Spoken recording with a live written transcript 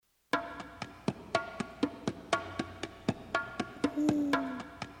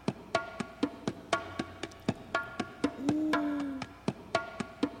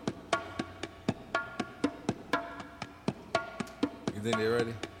You think they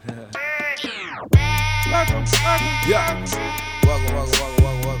ready? Welcome. Yeah. Welcome.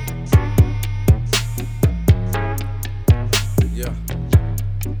 Yeah.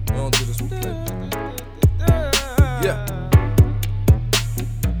 We don't do this with play. Yeah.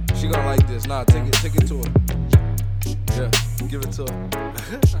 She gonna like this. Nah, take it to her. Yeah, give it to her.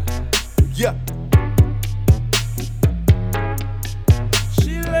 Yeah.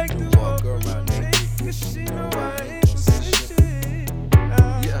 She like to walk around naked, 'cause she know I ain't gon' say shit.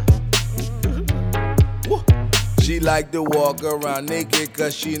 Yeah. She like to walk around naked,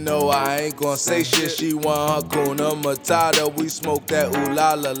 'cause she know I ain't gon' say shit. She want her Kuna Matata. We smoke that ooh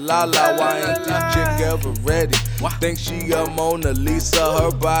la la la la. Why ain't this chick ever ready? Think she a Mona Lisa.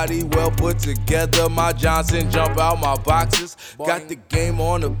 Her body well put together. My Johnson jump out my boxes. Got the game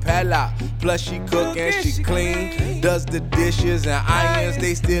on the padlock. Plus she cook and she clean. Does the dishes and irons.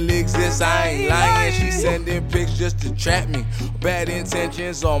 They still exist, I ain't lying. She sending pics just to trap me. Bad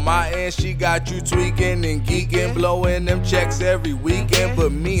intentions on my end. She got you tweaking and geeking. Blowing them checks every weekend.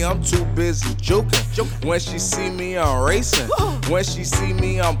 But me, I'm too busy joking. When she see me, I'm racing. When she see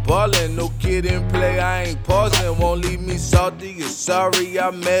me, I'm ballin'. No kid in play, I ain't pausing. Won't leave me salty, you're sorry.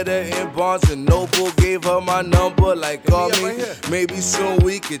 I met her in Barnes and Noble. Gave her my number, like call me. Maybe soon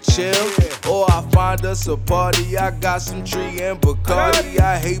we could chill. Or I find us a party. I got some tree and Bacardi.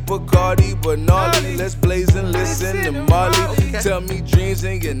 I hate Bacardi, but gnarly. Let's blaze and listen to Molly. Tell me dreams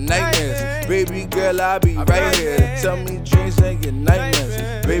and your nightmares. Baby girl, I'll be right here. Tell me dreams and your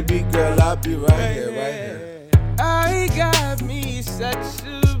nightmares. Baby girl, I'll be right here. I got me such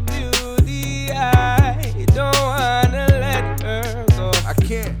a beauty. I don't wanna let her go. I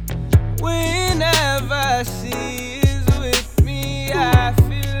can't. Whenever she is with me, I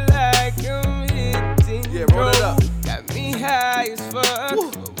feel like I'm hitting roll it up. Got me high as fuck,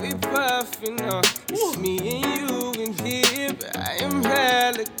 but we puffin' on. It's me and you in here, but I am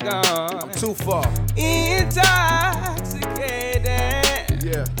hella gone. I'm too far. Intoxicated.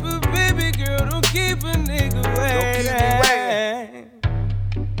 Yeah. But baby girl, don't keep a nigga waiting. Don't keep me waiting.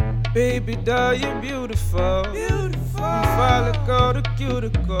 Baby doll, you're beautiful. From follicle to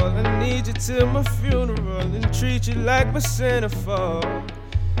cuticle, I need you till my funeral and treat you like my centerfold.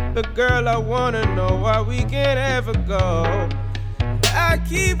 But girl, I wanna know why we can't ever go. I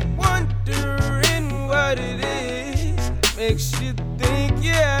keep wondering what it is that makes you think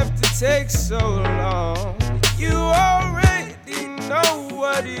you have to take so long. You already know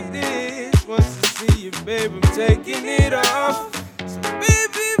what it is. Once I see you, baby, I'm taking it off. So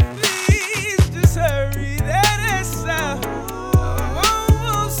baby, please just hurry that ass out. I'm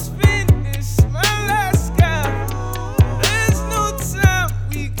almost finished my last count. There's no time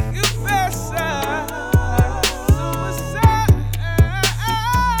we can pass out. So what's up?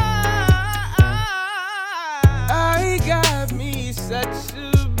 I got me such a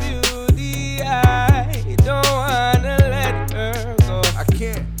beauty. I don't wanna let her go. I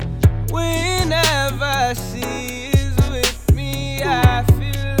can't. Whenever she is with me, I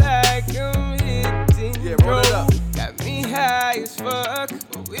feel like I'm hitting roll it up. Got me high as fuck,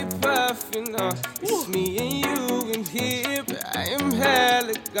 but we puffin' on. It's me and you in here, but I am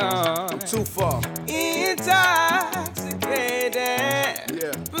hella gone. Too far. In time.